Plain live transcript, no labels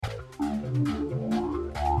To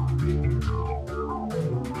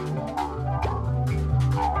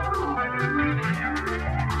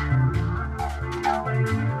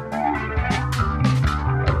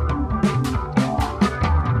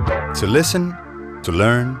listen, to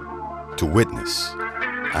learn, to witness.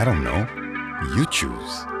 I don't know. You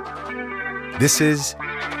choose. This is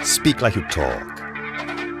Speak Like You Talk.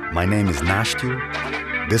 My name is Nashtu.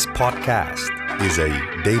 This podcast is a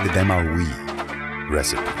David Demawi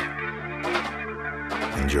recipe.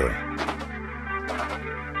 Enjoy.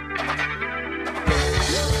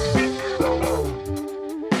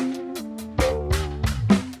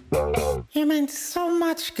 You mean so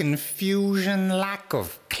much confusion, lack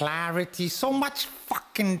of clarity, so much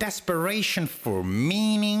fucking desperation for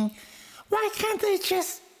meaning. Why can't they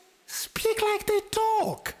just speak like they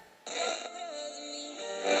talk?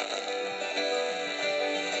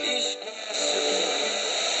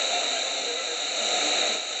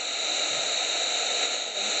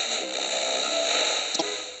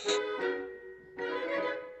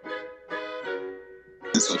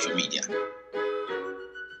 Social media.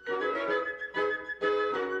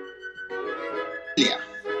 Yeah.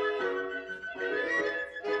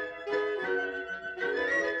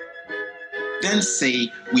 Then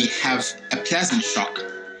say we have a pleasant shock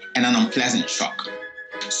and an unpleasant shock.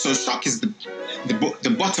 So shock is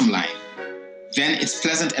the bottom line. Then it's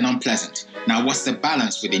pleasant and unpleasant. Now what's the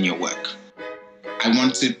balance within your work? I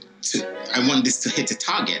want this to hit a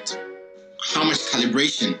target. How much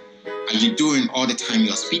calibration are you doing all the time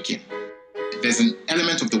you're speaking? There's an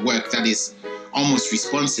element of the work that is almost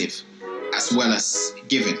responsive as well as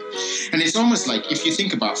given. And it's almost like if you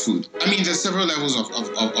think about food, I mean, there's several levels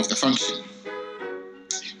of the function.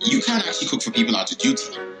 You can't actually cook for people out of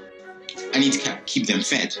duty. I need to keep them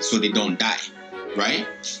fed so they don't die, right?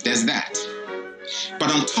 There's that.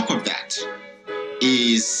 But on top of that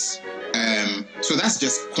is, so that's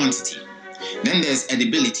just quantity. Then there's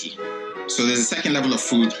edibility. So there's a second level of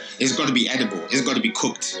food. It's got to be edible. It's got to be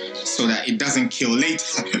cooked so that it doesn't kill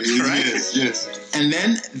later, right? Yes. And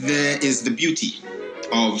then there is the beauty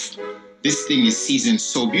of this thing is seasoned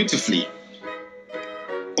so beautifully.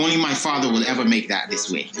 Only my father will ever make that this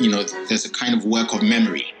way. You know, there's a kind of work of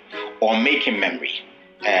memory or making memory.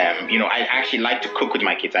 I actually like to cook with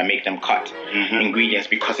my kids. I make them cut ingredients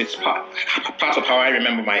because it's part of how I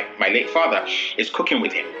remember my late father is cooking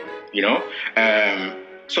with him, you know?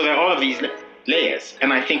 So there are all of these layers,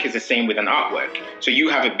 and I think it's the same with an artwork. So you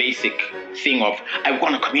have a basic thing of, I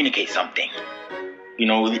want to communicate something. You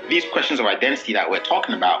know, these questions of identity that we're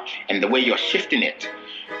talking about and the way you're shifting it,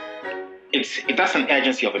 that's an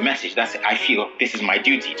urgency of a message. I feel this is my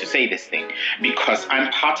duty to say this thing because I'm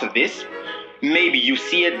part of this. Maybe you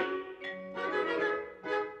see it.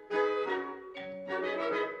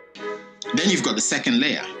 Then you've got the second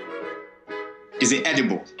layer. Is it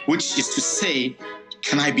edible? Which is to say,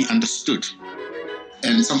 can I be understood?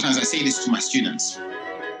 And sometimes I say this to my students.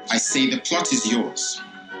 I say the plot is yours.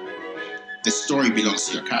 The story belongs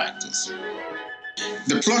to your characters.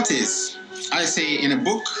 The plot is, I say in a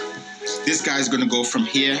book, this guy's going to go from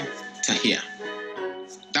here to here.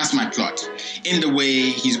 That's my plot. In the way,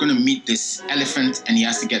 he's going to meet this elephant and he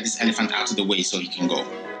has to get this elephant out of the way so he can go.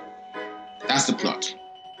 That's the plot.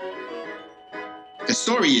 The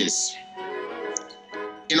story is,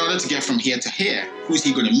 in order to get from here to here, who's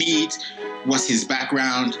he going to meet? What's his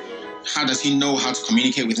background? How does he know how to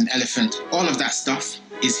communicate with an elephant? All of that stuff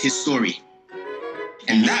is his story.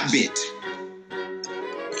 And that bit,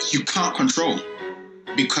 you can't control.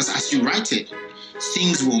 Because as you write it,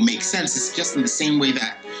 things will make sense. It's just in the same way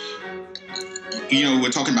that, we're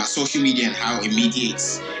talking about social media and how it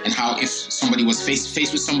mediates and how if somebody was face to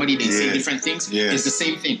face with somebody, they say different things. Yeah. It's the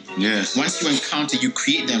same thing. Yes. Once you encounter, you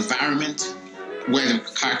create the environment where the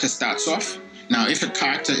character starts off. Now, if a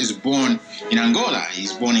character is born in Angola,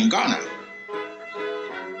 he's born in Ghana,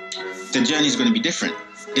 the journey is going to be different.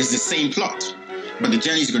 It's the same plot, but the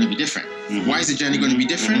journey is going to be different. Mm-hmm. Why is the journey going to be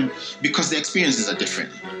different? Mm-hmm. Because the experiences are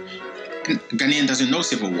different. Ghanaian doesn't know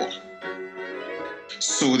civil war.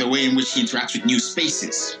 So the way in which he interacts with new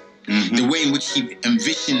spaces, the way in which he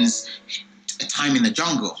envisions a time in the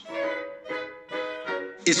jungle,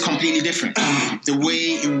 is completely different. The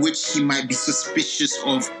way in which he might be suspicious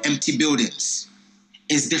of empty buildings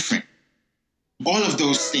is different. All of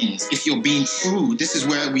those things, if you're being true, this is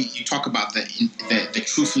where you talk about the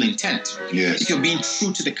truthful intent. Yes. If you're being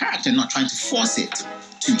true to the character and not trying to force it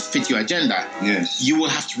to fit your agenda, you will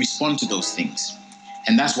have to respond to those things.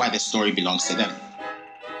 And that's why the story belongs to them.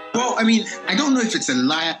 Well, I mean, I don't know if it's a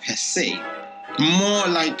liar per se. More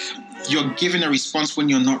like you're given a response when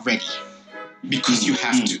you're not ready. Because you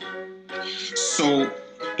have to. So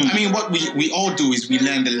I mean, what we all do is we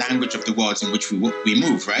learn the language of the worlds in which we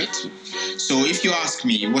move, right? So if you ask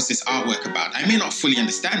me, what's this artwork about? I may not fully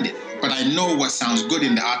understand it, but I know what sounds good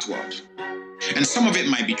in the art world. And some of it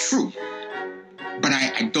might be true, but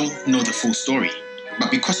I don't know the full story. But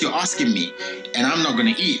because you're asking me, and I'm not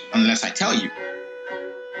going to eat unless I tell you.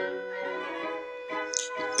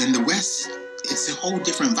 In the West, it's a whole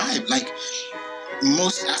different vibe. Like,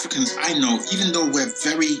 most Africans I know, even though we're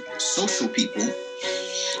very social people,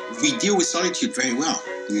 we deal with solitude very well.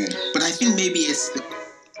 Yeah. But I think maybe it's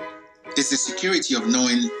the security of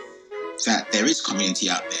knowing that there is community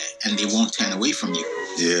out there and they won't turn away from you.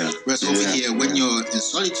 Yeah. Whereas over here, when you're in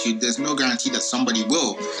solitude, there's no guarantee that somebody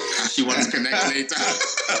will actually want to connect later.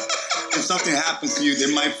 If something happens to you,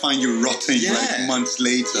 they might find you rotting like months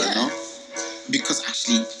later, no? Because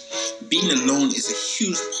actually, being alone is a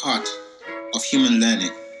huge part of human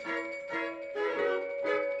learning.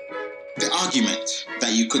 The argument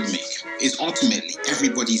that you could make is ultimately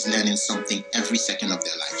everybody's learning something every second of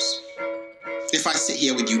their lives. If I sit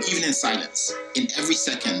here with you, even in silence, in every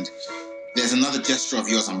second, there's another gesture of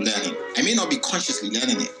yours I'm learning. I may not be consciously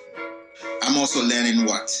learning it. I'm also learning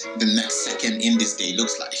what the next second in this day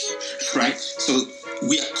looks like, right? So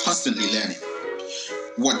we are constantly learning.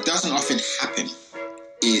 What doesn't often happen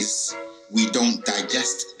is we don't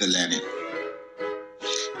digest the learning.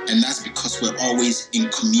 And that's because we're always in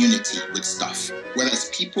community with stuff, whether it's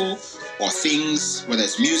people or things, whether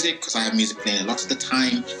it's music, because I have music playing a lot of the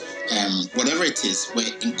time, whatever it is,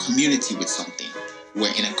 we're in community with something.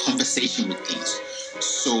 We're in a conversation with things.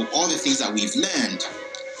 So all the things that we've learned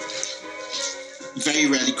very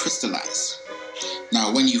rarely crystallize.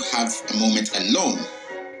 Now, when you have a moment alone,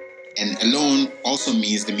 and alone also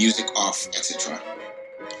means the music off, etc.,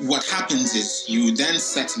 what happens is you then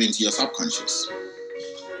settle into your subconscious.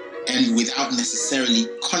 And without necessarily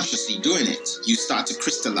consciously doing it, you start to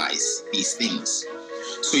crystallize these things.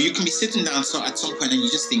 So you can be sitting down at some point and you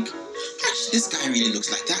just think, actually, this guy really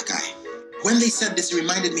looks like that guy. When they said this, it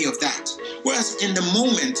reminded me of that. Whereas in the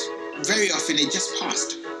moment, very often it just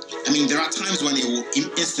passed. I mean, there are times when it will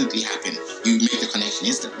instantly happen. You make the connection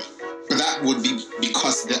instantly. But that would be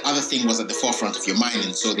because the other thing was at the forefront of your mind,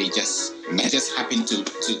 and so it just happened to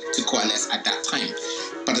coalesce at that time.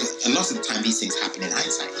 But a lot of the time, these things happen in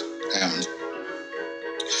hindsight.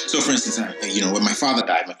 So, for instance, when my father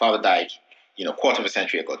died, quarter of a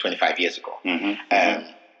century ago, 25 years ago.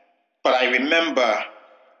 Mm-hmm. But I remember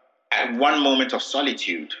at one moment of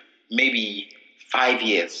solitude, maybe 5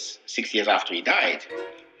 years, 6 years after he died,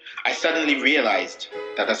 I suddenly realized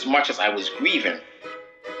that as much as I was grieving,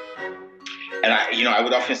 and I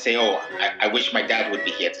would often say, I wish my dad would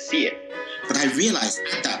be here to see it. But I realized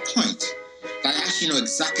at that point that I actually know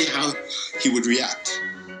exactly how he would react.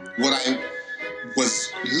 What I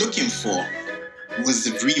was looking for was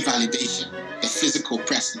the revalidation, the physical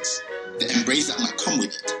presence, the embrace that might come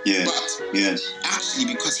with it. Yes. But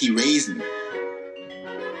actually, because he raised me,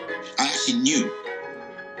 I actually knew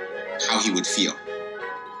how he would feel.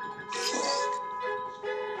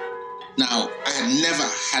 Now, I had never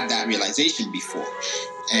had that realization before.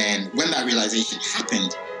 And when that realization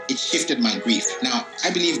happened, it shifted my grief. Now,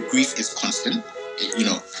 I believe grief is constant.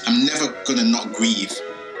 I'm never going to not grieve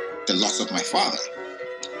the loss of my father.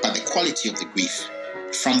 But the quality of the grief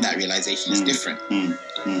from that realization is different.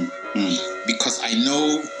 Because I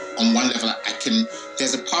know on one level,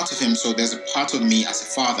 there's a part of him, so there's a part of me as a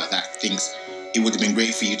father that thinks it would have been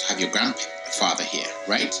great for you to have your grandfather here,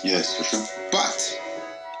 right? Yes, for sure. But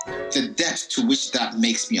the depth to which that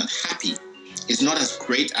makes me unhappy is not as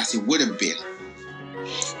great as it would have been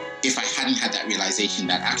if I hadn't had that realization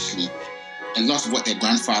that actually a lot of what their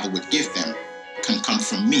grandfather would give them can come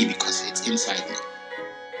from me because it's inside me.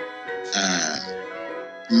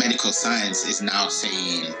 Medical science is now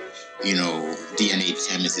saying, DNA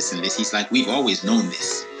determines this and this. He's like, we've always known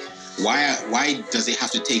this. Why does it have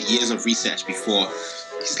to take years of research before?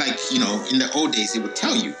 It's like, in the old days, it would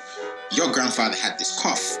tell you, your grandfather had this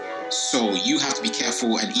cough, so you have to be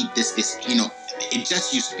careful and eat this. It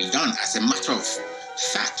just used to be done as a matter of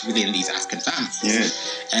fact within these African families.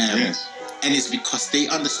 Yes. And it's because they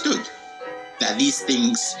understood that these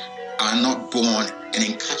things are not born and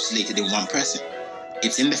encapsulated in one person.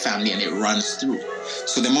 It's in the family and it runs through.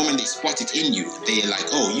 So the moment they spot it in you, they're like,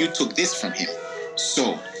 oh, you took this from him.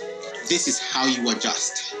 So this is how you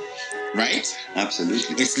adjust, right?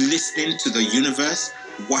 Absolutely. It's listening to the universe,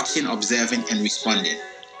 watching, observing, and responding.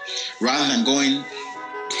 Rather than going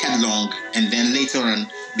headlong and then later on,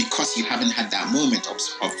 because you haven't had that moment of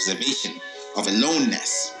observation, of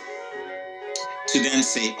aloneness, to then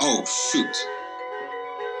say, oh, shoot,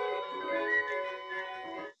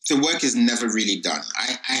 The work is never really done.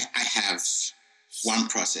 I have one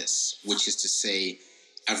process, which is to say,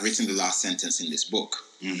 I've written the last sentence in this book.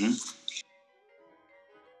 Mm-hmm.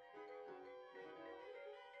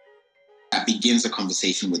 That begins a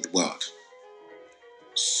conversation with the world.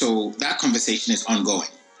 So that conversation is ongoing,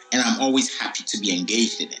 and I'm always happy to be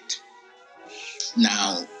engaged in it.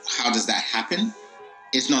 Now, how does that happen?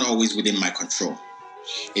 It's not always within my control.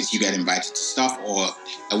 If you get invited to stuff or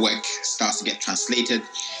a work starts to get translated,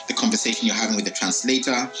 the conversation you're having with the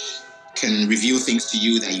translator can reveal things to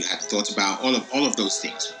you that you hadn't thought about, all of those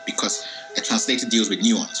things, because a translator deals with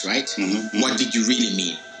nuance, right? Mm-hmm. What did you really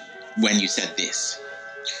mean when you said this?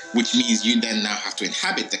 Which means you then now have to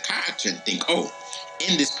inhabit the character and think, oh,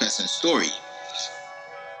 in this person's story,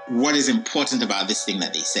 what is important about this thing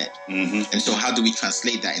that they said? Mm-hmm. And so how do we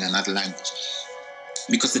translate that in another language?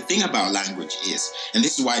 Because the thing about language is, and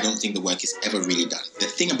this is why I don't think the work is ever really done, the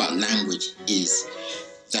thing about language is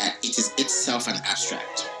that it is itself an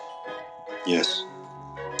abstract. Yes.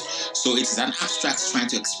 So it is an abstract trying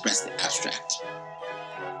to express the abstract.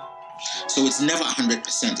 So it's never 100%,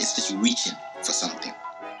 it's just reaching for something.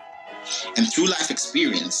 And through life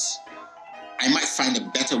experience, I might find a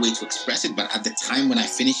better way to express it, but at the time when I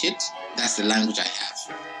finish it, that's the language I have.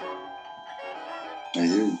 I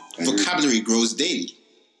hear. Vocabulary grows daily,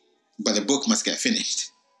 but the book must get finished.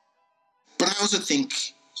 But I also think,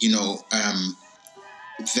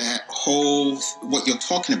 that whole, what you're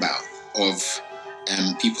talking about of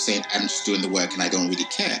people saying, I'm just doing the work and I don't really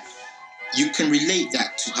care. You can relate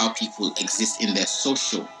that to how people exist in their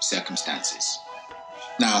social circumstances.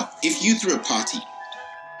 Now, if you threw a party,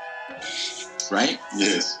 right?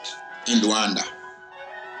 Yes. In Luanda,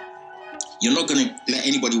 you're not going to let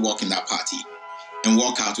anybody walk in that party and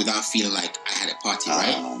walk out without feeling like I had a party,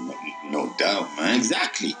 right? No doubt, man.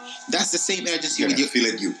 Exactly. That's the same urgency. You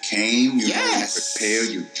feel like you came, you yes. prepared,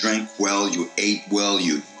 you drank well, you ate well,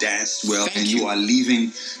 you danced well, you are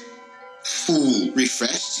leaving full,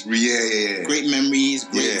 refreshed. Yeah. Great memories,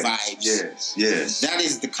 great vibes. Yes. That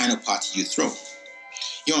is the kind of party you throw.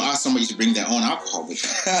 You don't ask somebody to bring their own alcohol with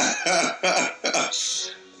them.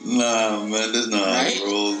 Nah, man, that's not how it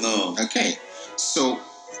rolls, no. Okay. So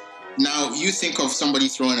now you think of somebody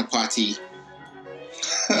throwing a party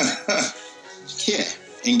here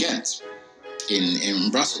in Ghent,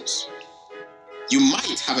 in Brussels. You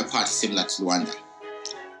might have a party similar to Luanda,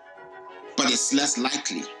 but it's less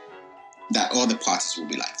likely that all the parties will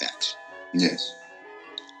be like that. Yes.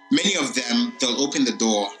 Many of them, they'll open the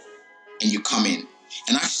door and you come in.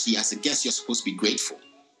 And actually, as a guest, you're supposed to be grateful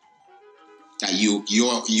that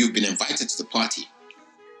you've been invited to the party.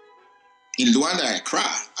 In Luanda, Accra,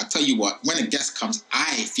 I tell you what, when a guest comes,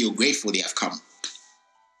 I feel grateful they have come.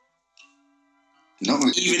 No,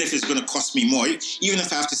 even if it's going to cost me more, even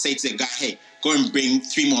if I have to say to the guy, hey, go and bring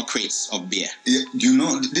 3 more crates of beer. Yeah,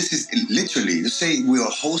 this is literally, let's say we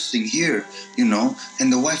are hosting here,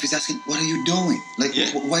 and the wife is asking, what are you doing? Like,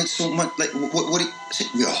 why so much? Like, what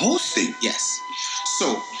we are hosting. Yes.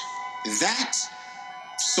 So that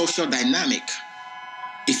social dynamic,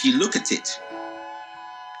 if you look at it,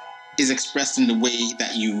 is expressed in the way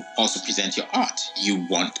that you also present your art. You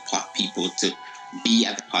want people to be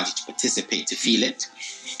at the party, to participate, to feel it,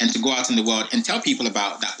 and to go out in the world and tell people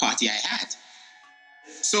about that party I had.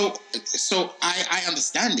 So I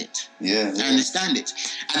understand it. Yeah. I understand it.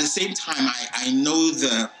 At the same time, I know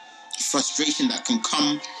the frustration that can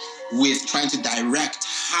come with trying to direct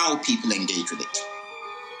how people engage with it.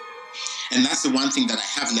 And that's the one thing that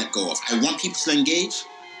I have let go of. I want people to engage,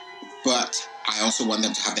 but I also want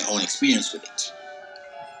them to have their own experience with it.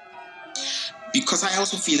 Because I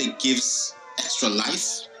also feel it gives extra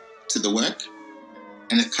life to the work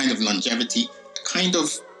and a kind of longevity, a kind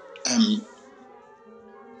of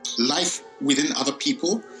life within other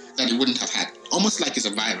people that it wouldn't have had. Almost like it's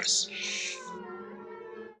a virus.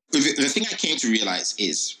 The thing I came to realize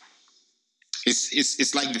is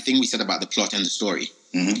it's like the thing we said about the plot and the story.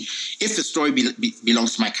 Mm-hmm. If the story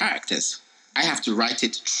belongs to my characters, I have to write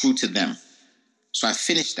it true to them. So I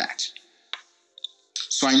finished that.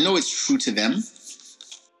 So I know it's true to them.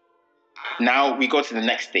 Now we go to the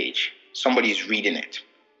next stage. Somebody's reading it.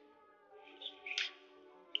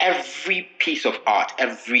 Every piece of art,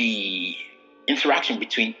 every interaction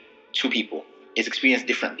between 2 people is experienced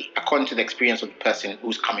differently according to the experience of the person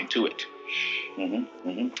who's coming to it. Mm-hmm.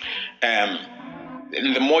 Mm-hmm.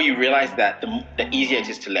 The more you realize that, the easier it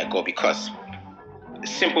is to let go, because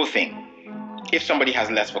simple thing, if somebody has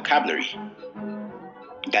less vocabulary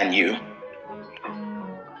than you,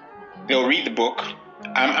 they'll read the book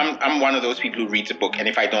I'm one of those people who reads a book, and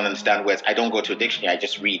if I don't understand words, I don't go to a dictionary. I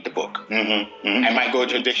just read the book. I might go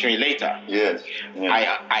to a dictionary later. Yes.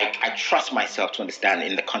 I trust myself to understand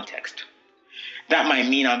in the context. That might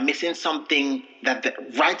mean I'm missing something that the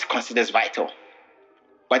writer considers vital,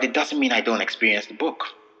 but it doesn't mean I don't experience the book.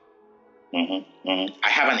 I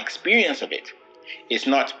have an experience of it. It's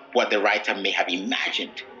not what the writer may have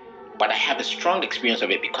imagined, but I have a strong experience of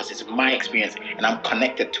it because it's my experience and I'm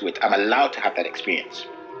connected to it. I'm allowed to have that experience.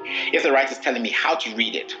 If the writer's telling me how to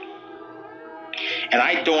read it, and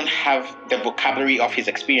I don't have the vocabulary of his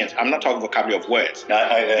experience, I'm not talking vocabulary of words,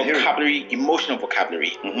 vocabulary, emotional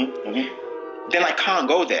vocabulary, then I can't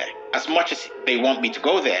go there. As much as they want me to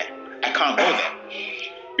go there, I can't go there.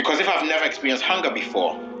 Because if I've never experienced hunger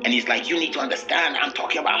before, and he's like, you need to understand, I'm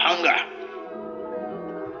talking about hunger.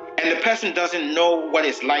 And the person doesn't know what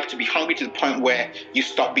it's like to be hungry to the point where you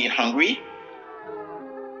stop being hungry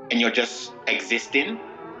and you're just existing,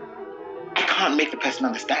 I can't make the person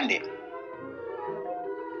understand it.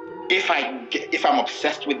 If I'm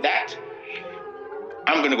obsessed with that,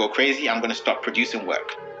 I'm going to go crazy. I'm going to stop producing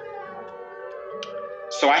work.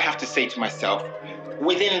 So I have to say to myself,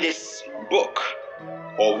 within this book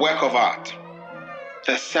or work of art,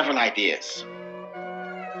 there's several ideas.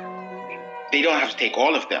 They don't have to take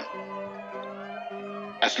all of them.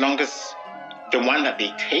 As long as the one that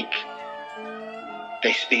they take,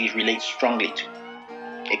 they relate strongly to.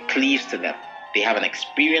 It cleaves to them. They have an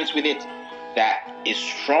experience with it that is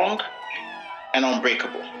strong and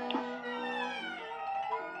unbreakable.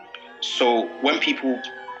 So when people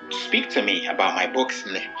speak to me about my books,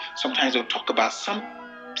 and sometimes they'll talk about some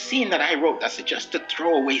scene that I wrote that's just a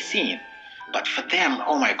throwaway scene. But for them,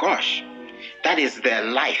 oh my gosh, that is their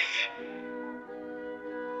life.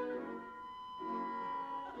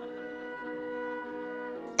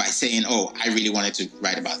 By saying, oh, I really wanted to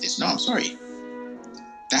write about this. No, I'm sorry.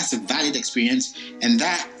 That's a valid experience, and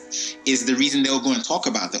that is the reason they'll go and talk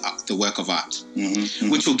about the work of art,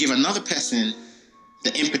 which will give another person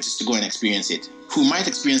the impetus to go and experience it, who might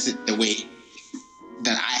experience it the way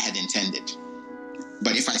that I had intended.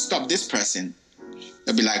 But if I stop this person,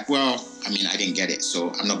 they'll be like, well, I mean, I didn't get it, so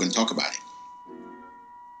I'm not going to talk about it.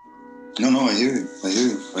 No, I hear you.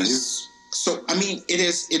 So, I mean, it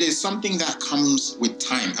is something that comes with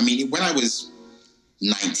time. I mean, when I was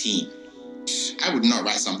 19, I would not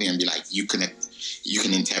write something and be like, you can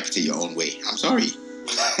interpret it your own way. I'm sorry.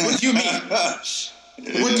 What do you mean?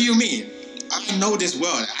 What do you mean? I know this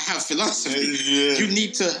world. I have philosophy. You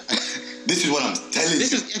need to... This is what I'm telling you.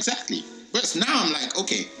 This is exactly. But now I'm like,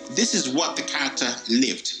 okay, this is what the character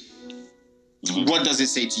lived. What does it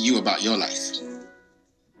say to you about your life?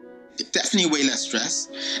 Definitely way less stress.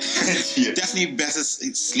 Definitely better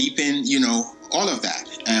sleeping, all of that.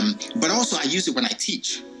 But also I use it when I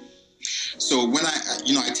teach. So when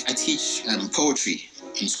I teach poetry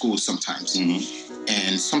in schools sometimes.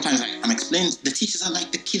 And sometimes I'm explaining, the teachers are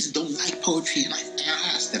like, the kids don't like poetry. And I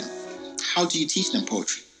ask them, how do you teach them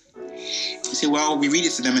poetry? They say, well, we read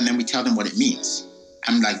it to them and then we tell them what it means.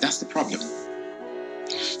 I'm like, that's the problem.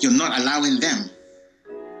 You're not allowing them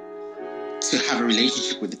to have a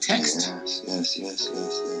relationship with the text. Yes.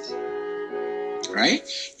 Right?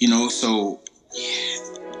 So,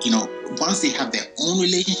 once they have their own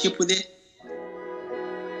relationship with it.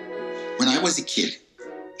 When I was a kid,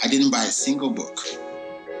 I didn't buy a single book.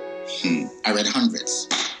 I read hundreds.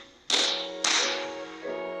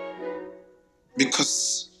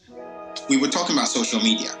 Because we were talking about social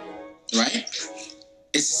media, right?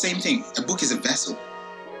 It's the same thing. A book is a vessel.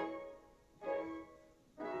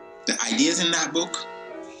 The ideas in that book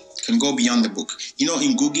can go beyond the book. In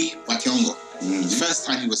Ngugi wa Thiong'o, the first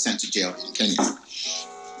time he was sent to jail in Kenya,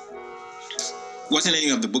 wasn't any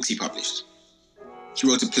of the books he published. He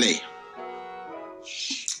wrote a play.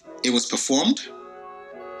 It was performed.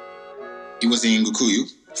 It was in Gikuyu,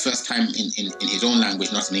 first time in his own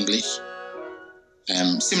language, not in English.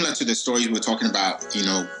 Similar to the stories we were talking about,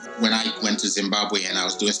 when I went to Zimbabwe and I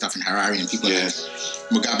was doing stuff in Harare and people like,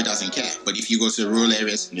 Mugabe doesn't care. But if you go to the rural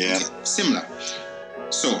areas, okay, similar.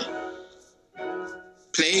 So,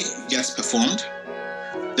 play gets performed.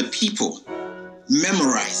 The people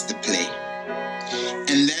memorize the play.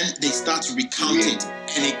 And then they start to recount it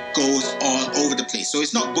and it goes all over the place. So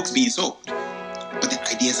it's not books being sold, but the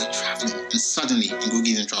ideas are traveling. And suddenly,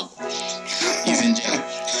 Ngugi's in trouble. He's in jail.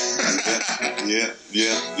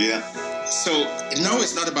 Yeah. So, no,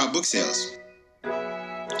 it's not about book sales.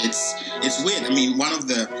 It's weird. I mean, one of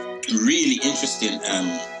the really interesting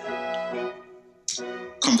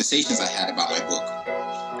conversations I had about my book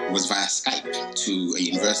was via Skype to a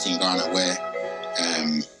university in Ghana where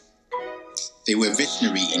they were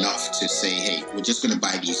visionary enough to say, hey, we're just going to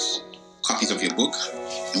buy these copies of your book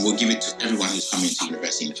and we'll give it to everyone who's coming to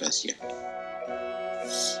university in the first year.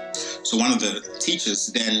 So one of the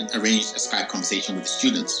teachers then arranged a Skype conversation with the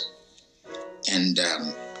students. And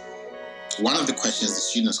one of the questions the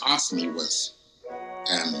students asked me was,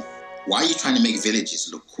 why are you trying to make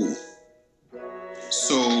villages look cool?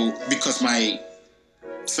 So, because my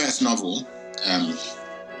first novel,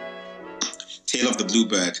 Tale of the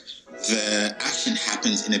Bluebird, the action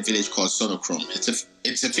happens in a village called Sonochrome.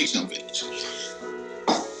 It's a fictional village.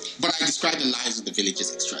 But I describe the lives of the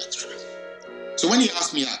villagers extra. So when he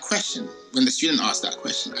asked me that question, when the student asked that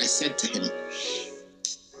question, I said to him,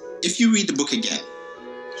 if you read the book again,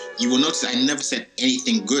 you will notice I never said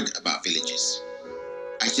anything good about villages.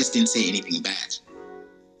 I just didn't say anything bad.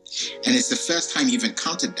 And it's the first time you've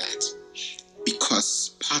encountered that,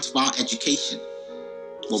 because part of our education,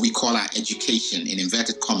 what we call our education in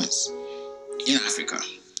inverted commas in Africa,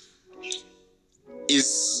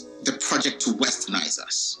 is the project to westernize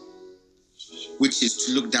us, which is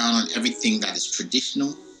to look down on everything that is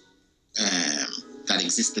traditional, that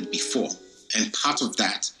existed before. And part of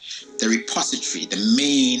that, the repository, the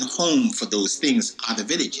main home for those things are the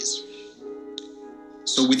villages.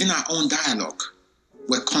 So within our own dialogue,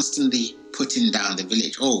 we're constantly putting down the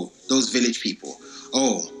village. Oh, those village people.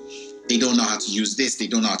 Oh, they don't know how to use this. They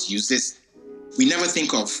don't know how to use this. We never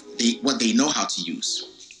think of what they know how to use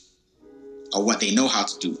or what they know how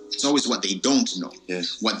to do. It's always what they don't know,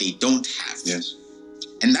 yes. What they don't have. Yes.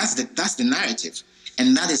 And that's the narrative.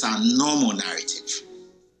 And that is our normal narrative.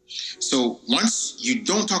 So once you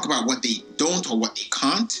don't talk about what they don't or what they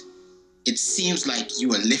can't, it seems like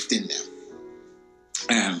you are lifting them.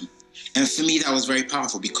 And for me, that was very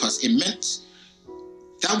powerful, because it meant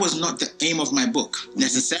that was not the aim of my book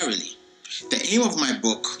necessarily. The aim of my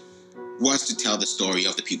book was to tell the story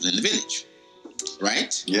of the people in the village,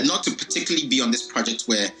 right? Yes. Not to particularly be on this project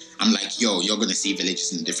where I'm like, yo, you're going to see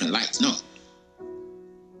villages in a different light. No.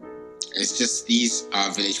 It's just, these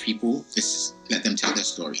are village people. Let them tell their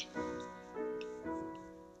story.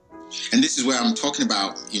 And this is where I'm talking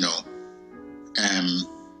about,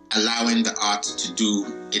 allowing the art to do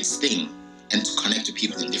its thing and to connect to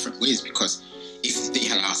people in different ways. Because if they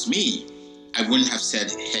had asked me, I wouldn't have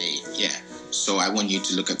said, hey, yeah, so I want you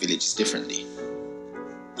to look at villages differently.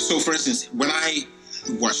 So, for instance, when I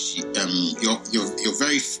watched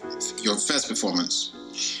your first performance,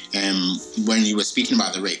 when you were speaking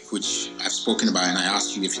about the rape, which I've spoken about, and I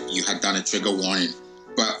asked you if you had done a trigger warning.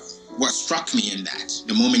 But what struck me in that,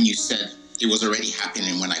 the moment you said it was already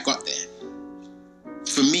happening when I got there,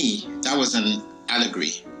 for me, that was an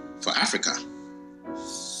allegory for Africa.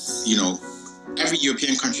 Every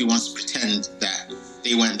European country wants to pretend that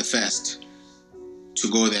they weren't the first to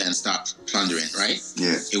go there and start plundering, right?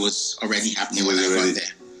 Yeah. It was already happening when I got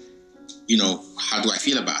there. How do I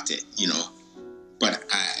feel about it? But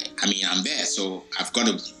I mean, I'm there, so I've got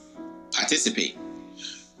to participate.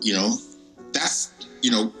 That's,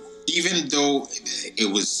 even though it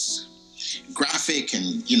was graphic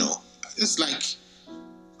and, it's like,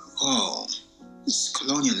 oh, this is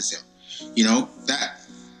colonialism. That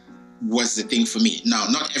was the thing for me. Now,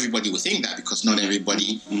 not everybody would think that, because not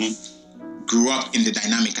everybody grew up in the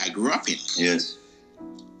dynamic I grew up in. Yes.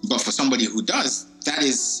 But for somebody who does, that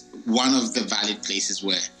is one of the valid places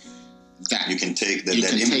where that you can take that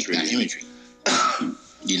imagery.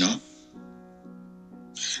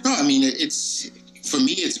 No, I mean, for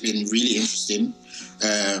me, it's been really interesting.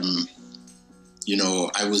 I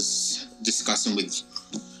was discussing with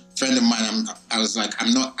a friend of mine. I was like,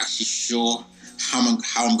 I'm not actually sure how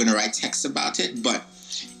I'm going to write text about it, but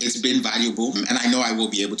it's been valuable, and I know I will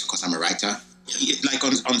be able to, because I'm a writer. Like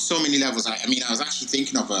on so many levels. I was actually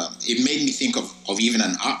thinking of it made me think of even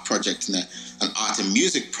an art project, and an art and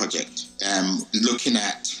music project, looking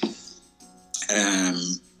at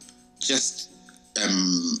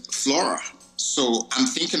flora. So I'm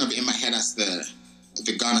thinking of it in my head as the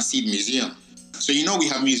Ghana Seed Museum. So we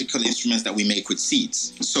have musical instruments that we make with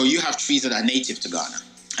seeds. So you have trees that are native to Ghana,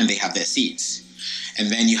 and they have their seeds. And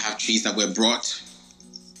then you have trees that were brought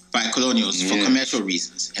by colonials for commercial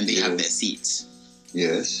reasons, and they have their seeds.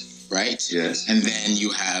 Yes. Right? Yes. And then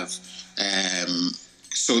you have,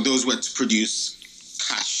 so those were to produce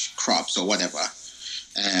cash crops or whatever.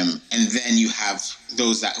 And then you have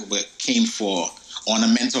those that came for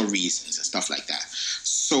ornamental reasons and stuff like that.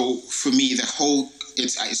 So for me, the whole,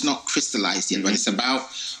 it's not crystallized yet, but it's about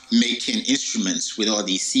making instruments with all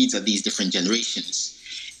these seeds of these different generations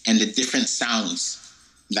and the different sounds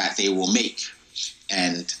that they will make.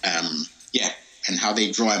 And and how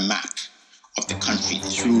they draw a map of the country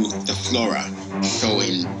through the flora,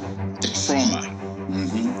 showing the trauma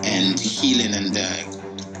and healing and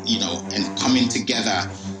and coming together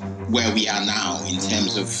where we are now in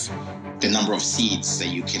terms of the number of seeds that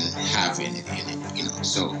you can have in it.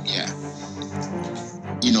 So yeah,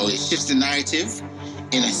 it shifts the narrative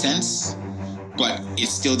in a sense, but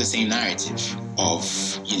it's still the same narrative of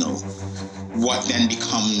what then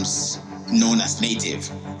becomes known as native,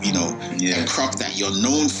 a crop that you're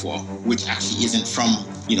known for, which actually isn't from,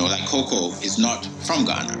 like cocoa is not from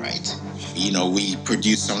Ghana, right? We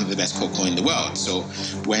produce some of the best cocoa in the world. So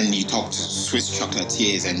when you talk to Swiss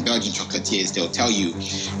chocolatiers and Belgian chocolatiers, they'll tell you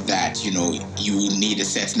that, you need a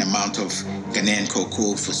certain amount of Ghanaian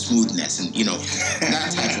cocoa for smoothness and,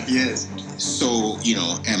 that type of... Yes. So,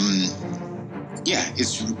 yeah,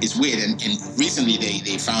 it's weird. And recently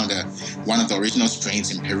they found one of the original strains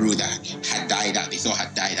in Peru that had died out. They thought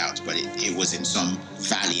had died out, but it was in some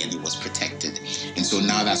valley and it was protected. And so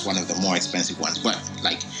now that's one of the more expensive ones. But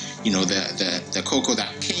the cocoa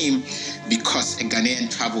that came because a Ghanaian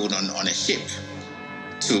traveled on a ship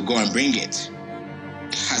to go and bring it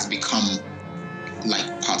has become like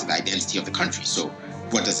part of the identity of the country. So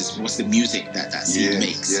what's the music that seed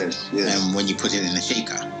makes when you put it in a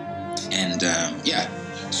shaker? And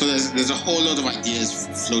so there's a whole lot of ideas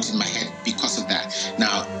floating in my head because of that.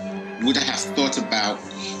 Now, would I have thought about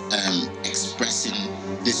expressing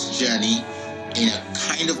this journey in a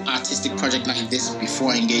kind of artistic project like this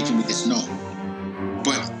before engaging with this? No.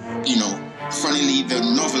 But, funnily, the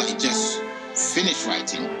novel I just finished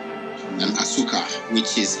writing, Asuka,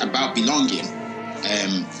 which is about belonging,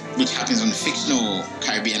 which happens on a fictional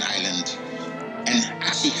Caribbean island and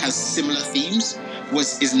actually has similar themes,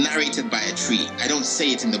 is narrated by a tree. I don't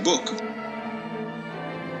say it in the book,